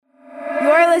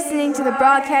listening to the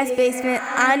Broadcast Basement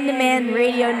On Demand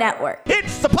Radio Network.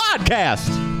 It's the podcast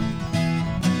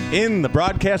in the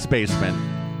Broadcast Basement.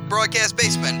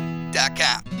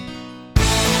 BroadcastBasement.com.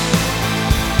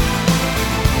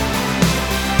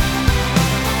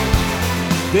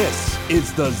 This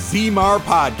is the ZMAR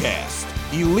Podcast.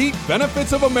 Elite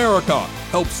Benefits of America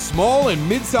helps small and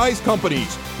mid-sized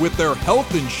companies with their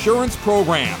health insurance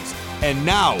programs. And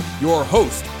now, your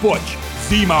host, Butch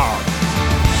ZMAR.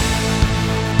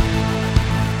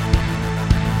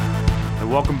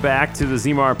 Welcome back to the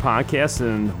ZMAR Podcast,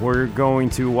 and we're going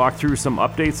to walk through some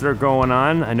updates that are going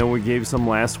on. I know we gave some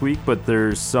last week, but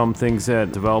there's some things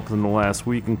that developed in the last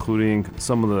week, including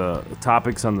some of the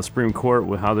topics on the Supreme Court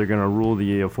with how they're going to rule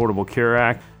the Affordable Care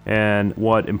Act and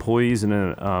what employees and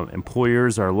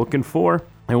employers are looking for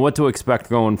and what to expect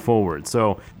going forward.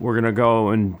 So we're going to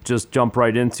go and just jump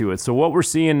right into it. So what we're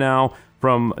seeing now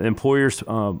from employers'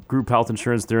 group health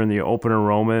insurance during the open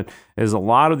enrollment is a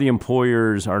lot of the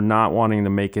employers are not wanting to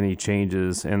make any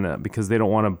changes, and because they don't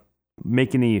want to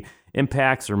make any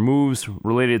impacts or moves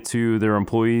related to their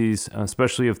employees,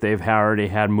 especially if they've already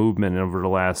had movement over the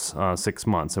last 6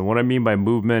 months. And what I mean by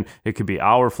movement, it could be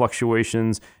hour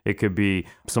fluctuations, it could be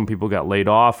some people got laid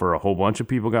off or a whole bunch of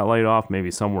people got laid off,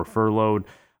 maybe some were furloughed.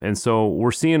 And so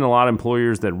we're seeing a lot of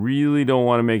employers that really don't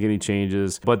want to make any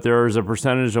changes, but there's a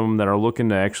percentage of them that are looking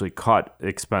to actually cut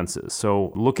expenses.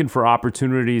 So looking for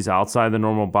opportunities outside the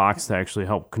normal box to actually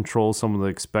help control some of the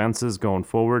expenses going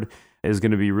forward is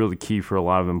going to be really key for a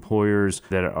lot of employers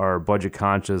that are budget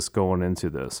conscious going into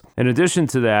this. In addition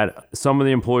to that, some of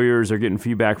the employers are getting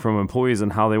feedback from employees on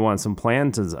how they want some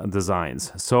plan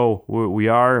designs. So we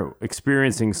are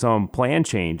experiencing some plan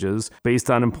changes based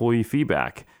on employee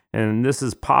feedback. And this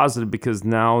is positive because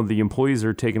now the employees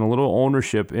are taking a little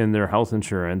ownership in their health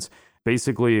insurance,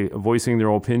 basically voicing their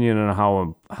opinion on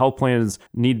how health plans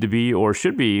need to be or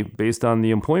should be based on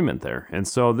the employment there. And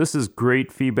so this is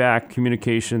great feedback,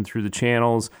 communication through the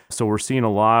channels. So we're seeing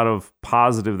a lot of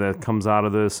positive that comes out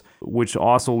of this, which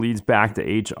also leads back to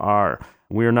HR.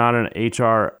 We're not an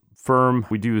HR firm.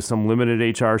 We do some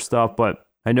limited HR stuff, but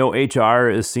I know HR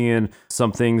is seeing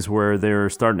some things where they're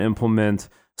starting to implement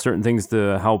certain things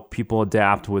to help people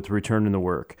adapt with returning to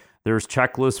work. There's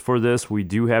checklists for this. We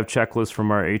do have checklists from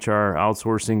our HR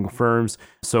outsourcing firms.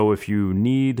 So if you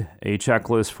need a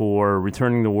checklist for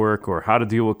returning to work or how to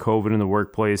deal with COVID in the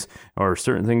workplace or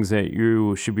certain things that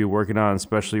you should be working on,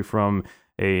 especially from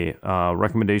a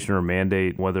recommendation or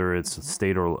mandate, whether it's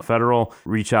state or federal,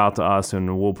 reach out to us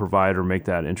and we'll provide or make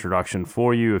that introduction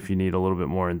for you if you need a little bit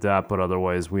more in depth. But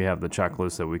otherwise, we have the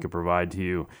checklist that we could provide to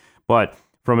you. But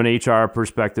from an HR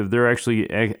perspective, they're actually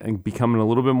becoming a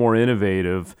little bit more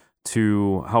innovative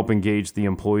to help engage the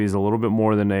employees a little bit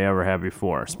more than they ever have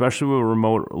before, especially with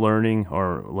remote learning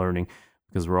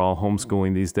because we're all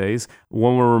homeschooling these days.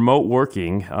 When we're remote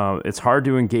working, it's hard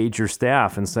to engage your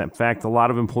staff. In fact, a lot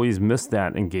of employees miss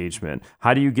that engagement.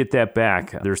 How do you get that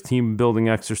back? There's team building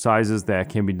exercises that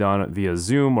can be done via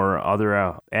Zoom or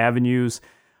other avenues.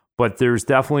 But there's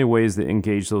definitely ways to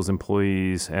engage those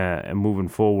employees and moving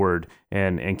forward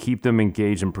and keep them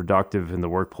engaged and productive in the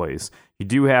workplace. You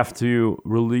do have to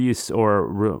release or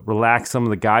relax some of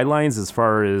the guidelines as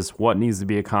far as what needs to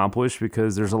be accomplished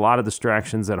because there's a lot of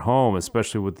distractions at home,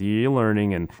 especially with the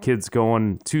e-learning and kids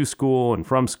going to school and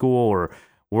from school or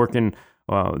working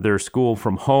their school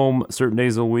from home certain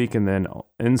days of the week and then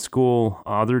in school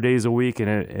other days a week, and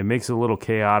it makes it a little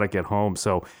chaotic at home.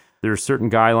 So there's certain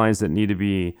guidelines that need to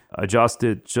be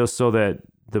adjusted just so that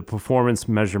the performance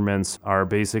measurements are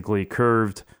basically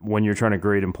curved when you're trying to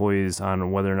grade employees on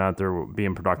whether or not they're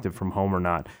being productive from home or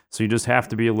not. So you just have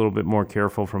to be a little bit more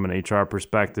careful from an HR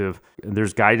perspective.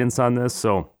 There's guidance on this.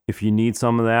 So if you need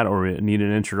some of that or need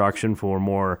an introduction for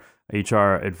more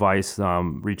HR advice,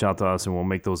 reach out to us and we'll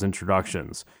make those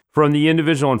introductions. From the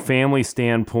individual and family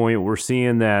standpoint, we're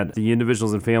seeing that the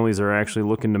individuals and families are actually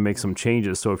looking to make some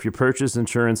changes. So if you purchase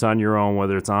insurance on your own,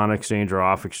 whether it's on exchange or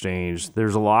off exchange,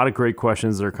 there's a lot of great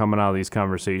questions that are coming out of these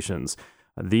conversations.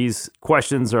 These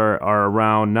questions are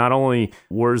around not only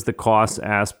where's the cost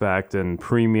aspect and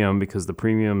premium, because the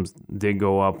premiums did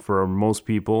go up for most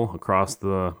people across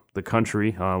the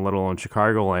country, let alone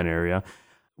Chicagoland area,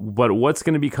 but what's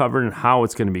going to be covered and how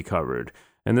it's going to be covered.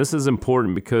 And this is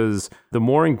important because the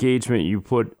more engagement you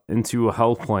put into a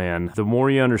health plan, the more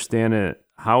you understand it,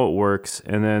 how it works,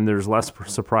 and then there's less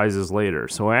surprises later.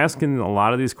 So asking a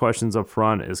lot of these questions up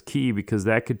front is key because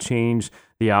that could change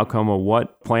the outcome of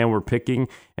what plan we're picking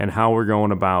and how we're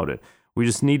going about it. We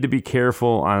just need to be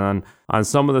careful on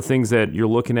some of the things that you're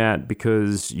looking at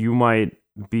because you might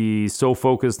be so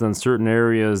focused on certain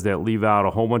areas that leave out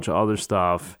a whole bunch of other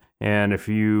stuff. And if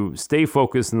you stay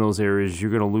focused in those areas, you're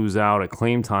going to lose out at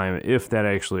claim time if that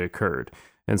actually occurred.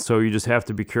 And so you just have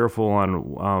to be careful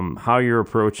on how you're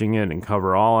approaching it and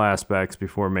cover all aspects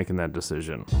before making that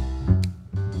decision.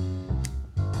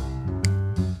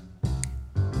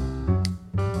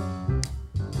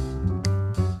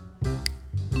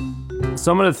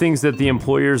 Some of the things that the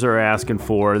employers are asking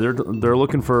for, they're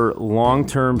looking for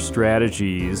long-term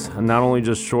strategies, not only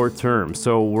just short-term.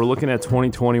 So we're looking at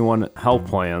 2021 health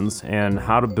plans and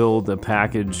how to build a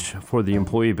package for the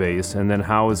employee base, and then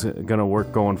how is it going to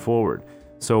work going forward.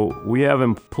 So we have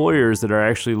employers that are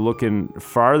actually looking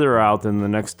farther out than the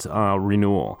next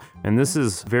renewal. And this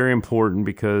is very important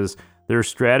because there are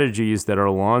strategies that are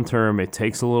long-term. It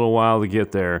takes a little while to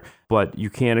get there, but you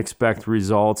can't expect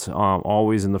results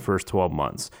always in the first 12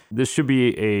 months. This should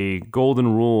be a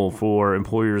golden rule for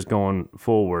employers going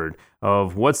forward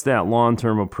of what's that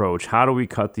long-term approach? How do we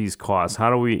cut these costs? How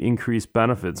do we increase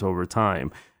benefits over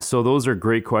time? So those are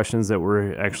great questions that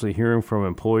we're actually hearing from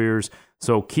employers.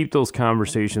 So keep those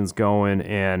conversations going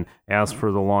and ask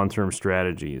for the long-term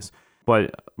strategies.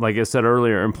 But like I said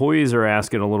earlier, employees are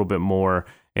asking a little bit more.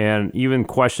 And even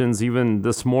questions, even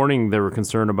this morning, they were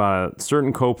concerned about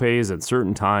certain copays at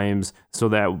certain times. So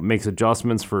that makes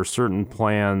adjustments for certain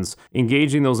plans.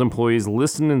 Engaging those employees,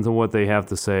 listening to what they have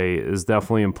to say is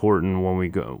definitely important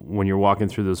when you're walking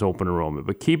through this open enrollment.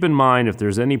 But keep in mind, if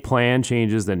there's any plan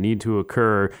changes that need to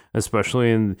occur,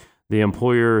 especially in the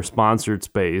employer-sponsored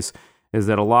space, is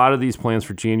that a lot of these plans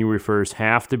for January 1st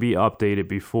have to be updated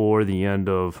before the end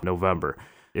of November.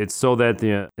 It's so that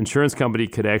the insurance company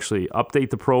could actually update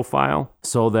the profile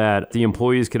so that the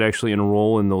employees could actually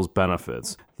enroll in those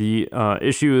benefits. The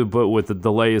issue with the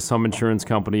delay is some insurance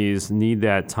companies need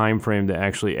that time frame to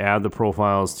actually add the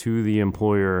profiles to the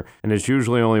employer, and it's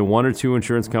usually only one or two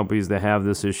insurance companies that have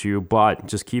this issue, but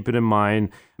just keep it in mind,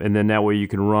 and then that way you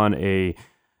can run an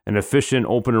efficient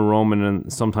open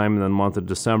enrollment sometime in the month of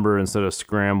December instead of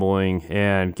scrambling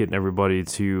and getting everybody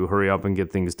to hurry up and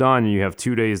get things done. You have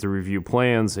 2 days to review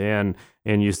plans and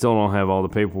you still don't have all the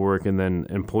paperwork, and then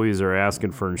employees are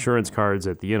asking for insurance cards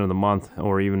at the end of the month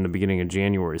or even the beginning of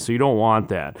January. So you don't want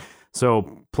that.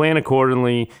 So plan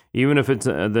accordingly. Even if it's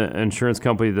the insurance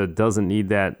company that doesn't need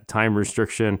that time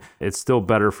restriction, it's still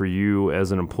better for you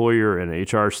as an employer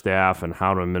and HR staff and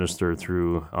how to administer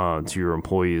through to your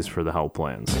employees for the health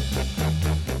plans.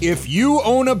 If you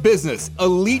own a business,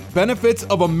 Elite Benefits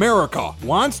of America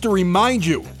wants to remind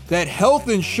you that health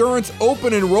insurance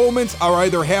open enrollments are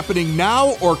either happening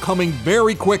now or coming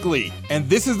very quickly. And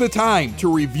this is the time to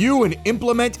review and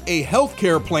implement a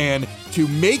healthcare plan to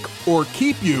make or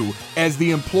keep you as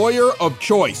the employer of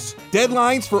choice.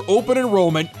 Deadlines for open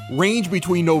enrollment range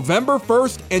between November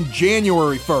 1st and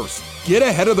January 1st. Get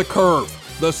ahead of the curve.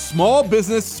 The Small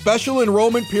Business Special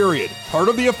Enrollment Period, part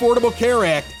of the Affordable Care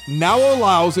Act, now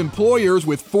allows employers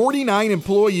with 49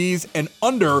 employees and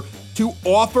under to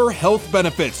offer health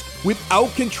benefits without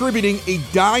contributing a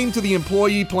dime to the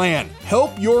employee plan.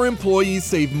 Help your employees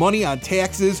save money on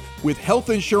taxes with health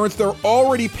insurance they're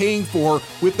already paying for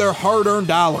with their hard-earned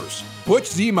dollars. Butch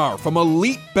Zemar from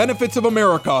Elite Benefits of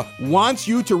America wants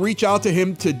you to reach out to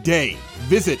him today.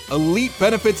 Visit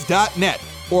elitebenefits.net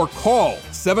or call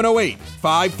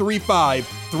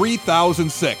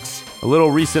 708-535-3006. A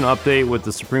little recent update with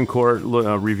the Supreme Court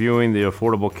reviewing the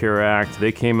Affordable Care Act.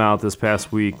 They came out this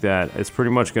past week that it's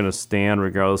pretty much going to stand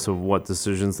regardless of what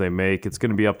decisions they make. It's going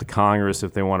to be up to Congress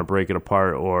if they want to break it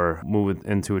apart or move it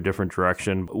into a different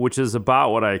direction, which is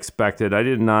about what I expected. I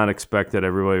did not expect that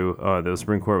the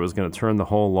Supreme Court was going to turn the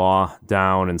whole law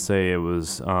down and say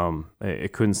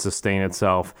it couldn't sustain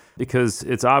itself, because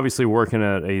it's obviously working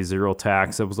at a zero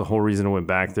tax. That was the whole reason it went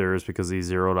back there, is because they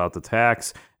zeroed out the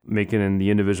tax, making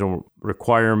the individual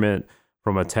requirement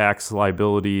from a tax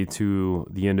liability to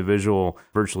the individual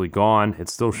virtually gone. It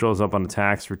still shows up on the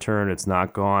tax return. It's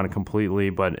not gone completely,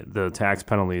 but the tax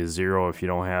penalty is zero if you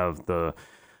don't have the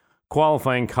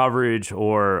qualifying coverage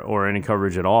or any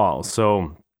coverage at all.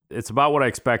 So it's about what I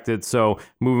expected. So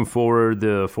moving forward,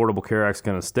 the Affordable Care Act is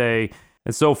going to stay.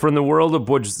 And so from the world of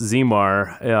Butch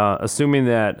Zemar, assuming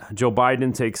that Joe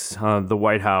Biden takes the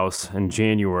White House in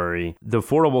January, the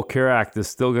Affordable Care Act is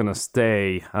still going to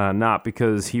stay, not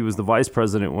because he was the vice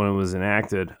president when it was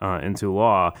enacted into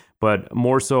law, but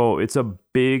more so it's a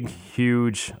big,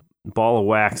 huge ball of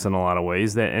wax in a lot of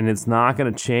ways, and it's not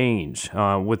going to change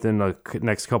within the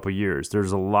next couple of years.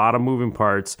 There's a lot of moving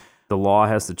parts. The law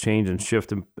has to change and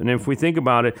shift. And if we think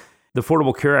about it, The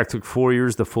Affordable Care Act took 4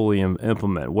 years to fully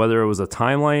implement, whether it was a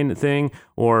timeline thing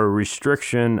or a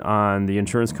restriction on the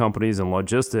insurance companies and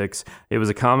logistics. It was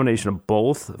a combination of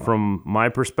both from my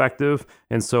perspective,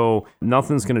 and so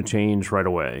nothing's going to change right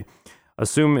away.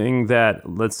 Assuming that,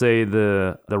 let's say,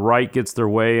 the right gets their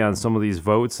way on some of these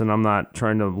votes, and I'm not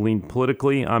trying to lean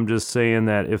politically, I'm just saying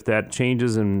that if that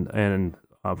changes and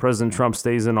President Trump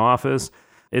stays in office,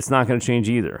 it's not going to change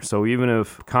either. So even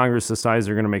if Congress decides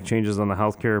they're going to make changes on the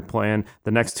healthcare plan,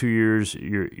 the next 2 years,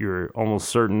 you're almost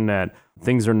certain that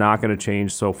things are not going to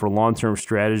change. So for long-term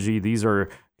strategy, these are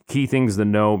key things to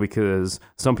know, because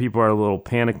some people are in a little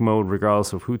panic mode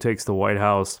regardless of who takes the White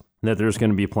House, that there's going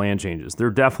to be plan changes. There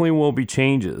definitely will be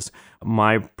changes.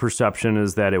 My perception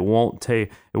is that it won't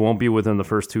be within the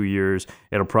first 2 years.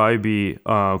 It'll probably be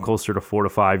closer to 4 to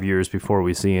 5 years before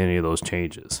we see any of those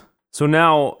changes. So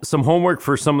now, some homework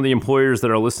for some of the employers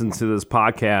that are listening to this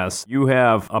podcast. You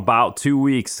have about 2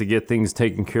 weeks to get things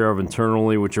taken care of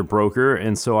internally with your broker,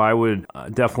 and so I would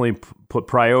definitely put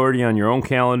priority on your own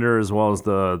calendar as well as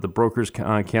the broker's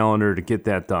calendar to get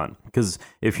that done. Because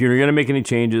if you're going to make any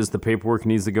changes, the paperwork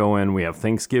needs to go in. We have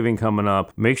Thanksgiving coming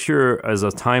up. Make sure, as a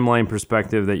timeline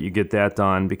perspective, that you get that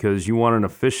done, because you want an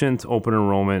efficient open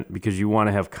enrollment, because you want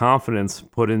to have confidence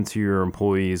put into your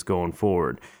employees going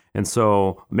forward. And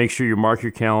so make sure you mark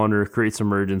your calendar, create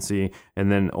some urgency,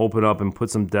 and then open up and put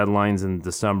some deadlines in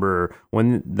December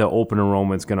when the open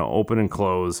enrollment is going to open and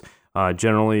close.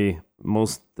 Generally,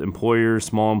 most employers,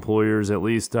 small employers at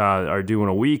least, are doing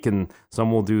a week, and some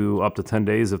will do up to 10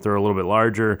 days if they're a little bit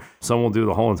larger. Some will do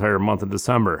the whole entire month of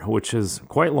December, which is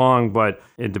quite long, but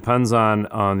it depends on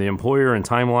the employer and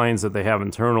timelines that they have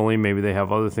internally. Maybe they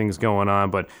have other things going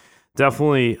on, but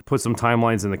definitely put some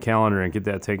timelines in the calendar and get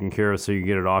that taken care of so you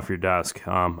get it off your desk.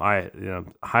 I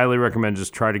highly recommend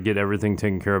just try to get everything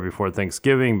taken care of before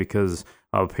Thanksgiving, because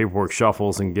paperwork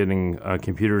shuffles and getting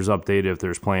computers updated if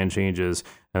there's plan changes,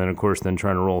 and then of course then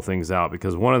trying to roll things out.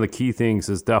 Because one of the key things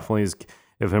is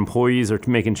if employees are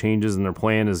making changes in their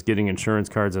plan, is getting insurance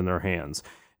cards in their hands.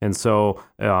 And so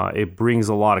it brings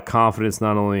a lot of confidence,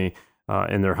 not only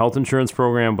in their health insurance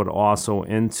program, but also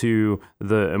into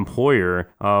the employer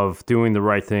of doing the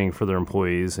right thing for their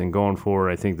employees. And going forward,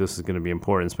 I think this is going to be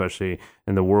important, especially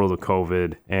in the world of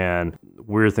COVID and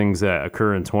weird things that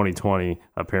occur in 2020,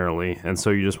 apparently. And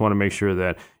so you just want to make sure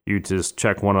that you just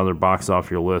check one other box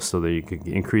off your list so that you can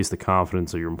increase the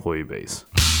confidence of your employee base.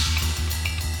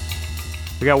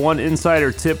 We got one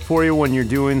insider tip for you when you're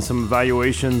doing some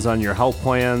evaluations on your health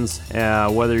plans,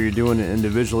 whether you're doing it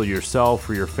individually yourself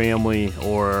or your family,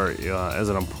 or as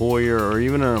an employer, or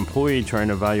even an employee trying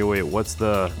to evaluate what's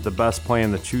the best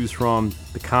plan to choose from.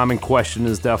 The common question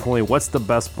is definitely, what's the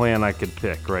best plan I could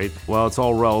pick, right? Well, it's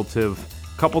all relative.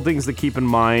 A couple things to keep in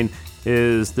mind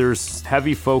is there's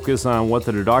heavy focus on what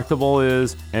the deductible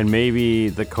is and maybe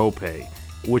the copay,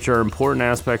 which are important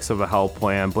aspects of a health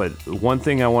plan. But one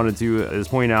thing I want to do is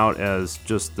point out as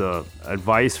just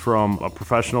advice from a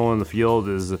professional in the field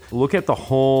is look at the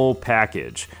whole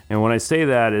package. And when I say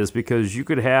that is because you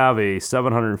could have a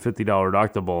 $750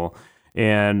 deductible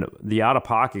and the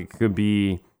out-of-pocket could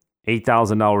be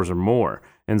 $8,000 or more.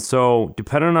 And so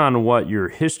depending on what your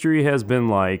history has been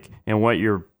like and what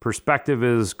your perspective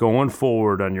is going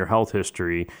forward on your health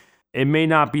history, it may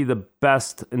not be the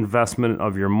best investment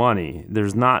of your money.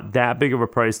 There's not that big of a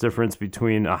price difference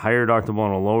between a higher deductible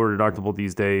and a lower deductible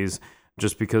these days,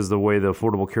 just because the way the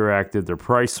Affordable Care Act did their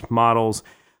price models.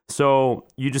 So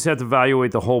you just have to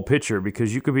evaluate the whole picture,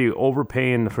 because you could be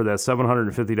overpaying for that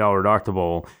 $750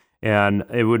 deductible, and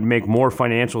it would make more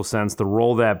financial sense to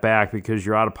roll that back, because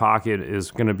your out-of-pocket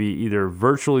is going to be either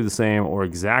virtually the same or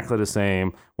exactly the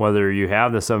same, whether you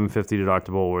have the $750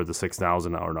 deductible or the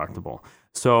 $6,000 deductible.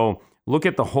 So look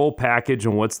at the whole package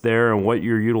and what's there and what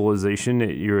your utilization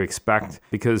you expect,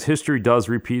 because history does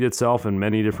repeat itself in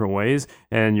many different ways,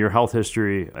 and your health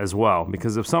history as well.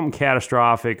 Because if something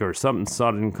catastrophic or something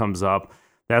sudden comes up,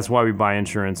 that's why we buy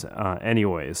insurance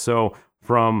anyways. So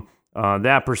from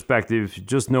that perspective,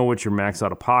 just know what your max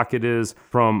out of pocket is.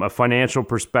 From a financial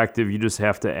perspective, you just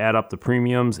have to add up the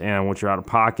premiums and what your out of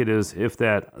pocket is if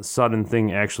that sudden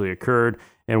thing actually occurred,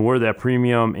 and where that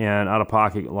premium and out of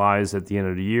pocket lies at the end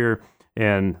of the year.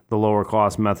 And the lower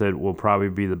cost method will probably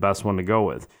be the best one to go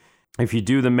with. If you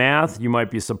do the math, you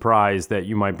might be surprised that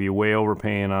you might be way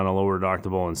overpaying on a lower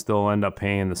deductible and still end up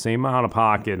paying the same amount of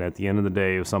pocket at the end of the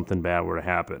day if something bad were to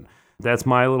happen. That's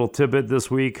my little tidbit this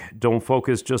week. Don't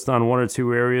focus just on one or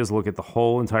two areas. Look at the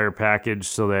whole entire package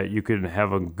so that you can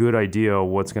have a good idea of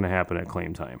what's going to happen at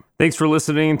claim time. Thanks for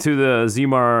listening to the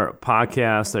ZMAR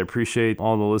podcast. I appreciate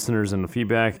all the listeners and the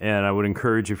feedback. And I would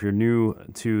encourage, if you're new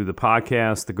to the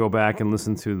podcast, to go back and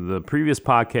listen to the previous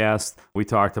podcast. We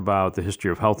talked about the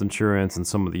history of health insurance and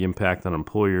some of the impact on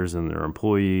employers and their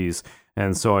employees.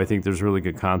 And so I think there's really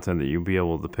good content that you'll be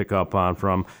able to pick up on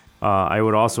from. I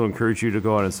would also encourage you to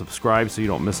go out and subscribe so you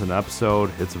don't miss an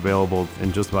episode. It's available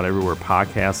in just about everywhere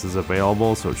podcast is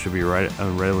available, so it should be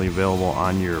readily available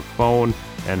on your phone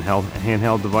and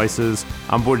handheld devices.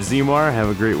 I'm Butch Zemar. Have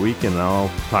a great week, and I'll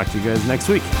talk to you guys next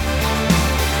week.